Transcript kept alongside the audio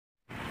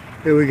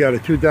Here we got a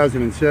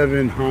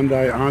 2007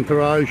 Hyundai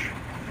Entourage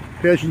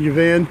passenger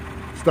van,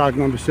 stock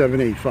number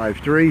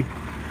 7853,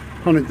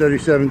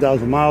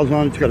 137,000 miles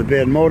on it. It's got a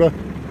bad motor.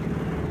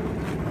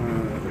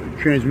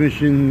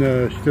 Transmission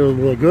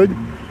still good.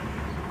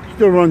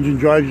 Still runs and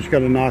drives, just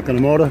got a knock on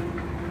the motor.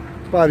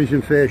 Body's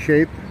in fair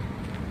shape.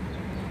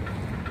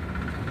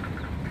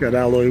 Got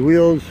alloy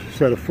wheels,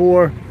 set of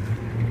 4.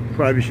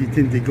 Privacy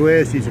tinted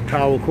glass. These are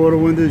power quarter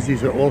windows.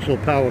 These are also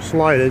power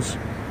sliders.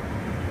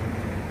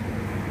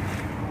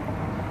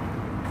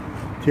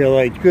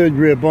 Taillight's good.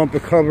 Rear bumper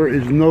cover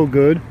is no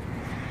good.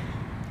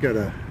 Got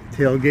a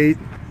tailgate,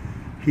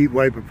 heat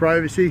wiper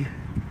privacy.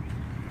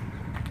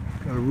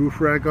 Got a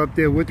roof rack up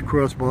there with the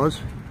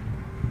crossbars.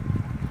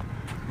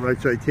 Right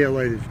side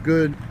taillight is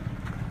good.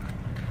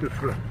 Just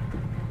for a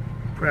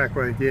crack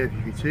right there if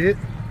you can see it.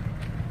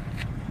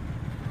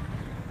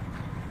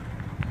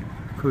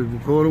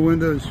 Closable quarter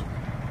windows.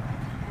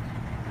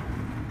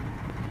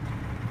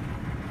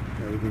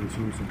 Everything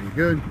seems to be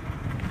good.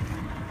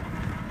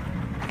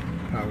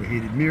 Power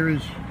heated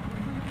mirrors.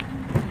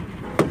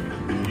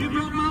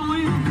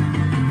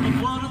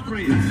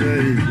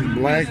 Inside is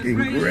black and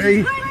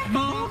gray.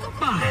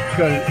 It's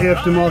got an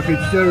aftermarket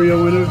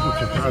stereo in it, which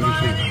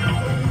obviously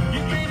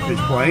is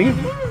playing.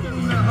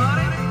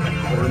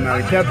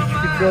 Automatic temperature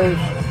controls.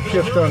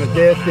 Shift on the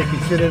dash, they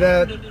consider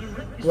that.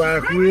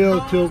 Black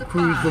wheel, tilt,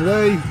 cruise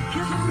delay.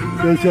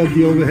 Does have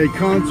the overhead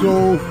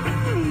console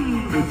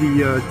with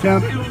the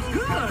temp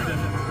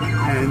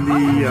and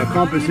the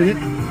compass in it.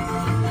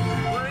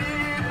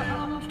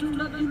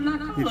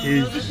 It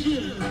is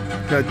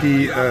got the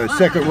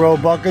second row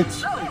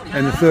buckets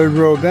and the third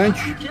row bench.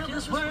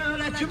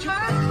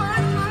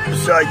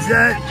 Besides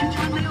that,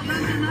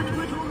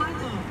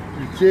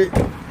 that's it.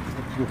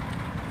 That's a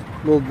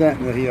little dent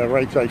in the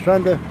right side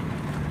fender.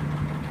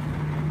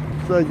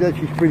 Besides that,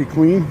 she's pretty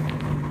clean.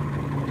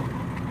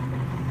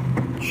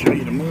 Show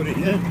you the motor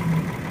here.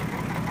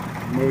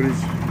 The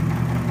motor's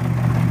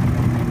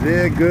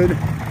there, good.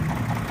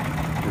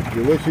 If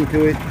you listen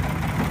to it,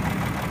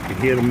 you can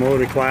hear the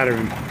motor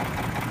clattering.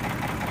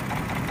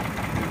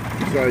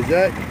 Besides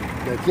that,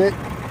 that's it.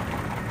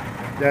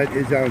 That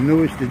is our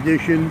newest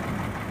edition,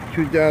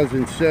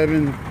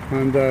 2007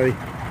 Hyundai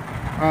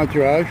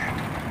Entourage,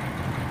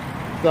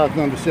 stock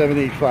number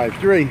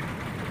 7853. If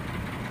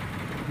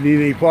you need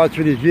any parts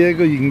for this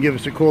vehicle, you can give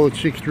us a call at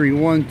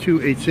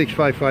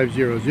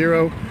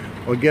 631-286-5500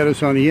 or get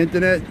us on the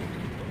internet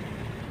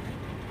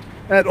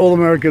at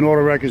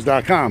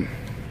allamericanautorecords.com.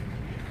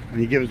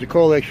 And you give us a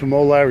call, ask for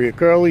Mo, Larry, or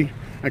Curly,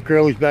 and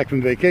Curly's back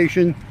from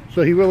vacation,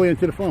 so he will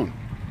answer the phone.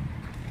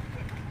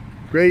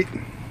 Great.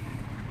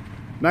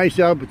 Nice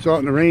out, but it's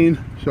starting to rain,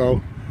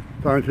 so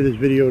time for this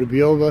video to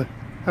be over.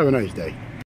 Have a nice day.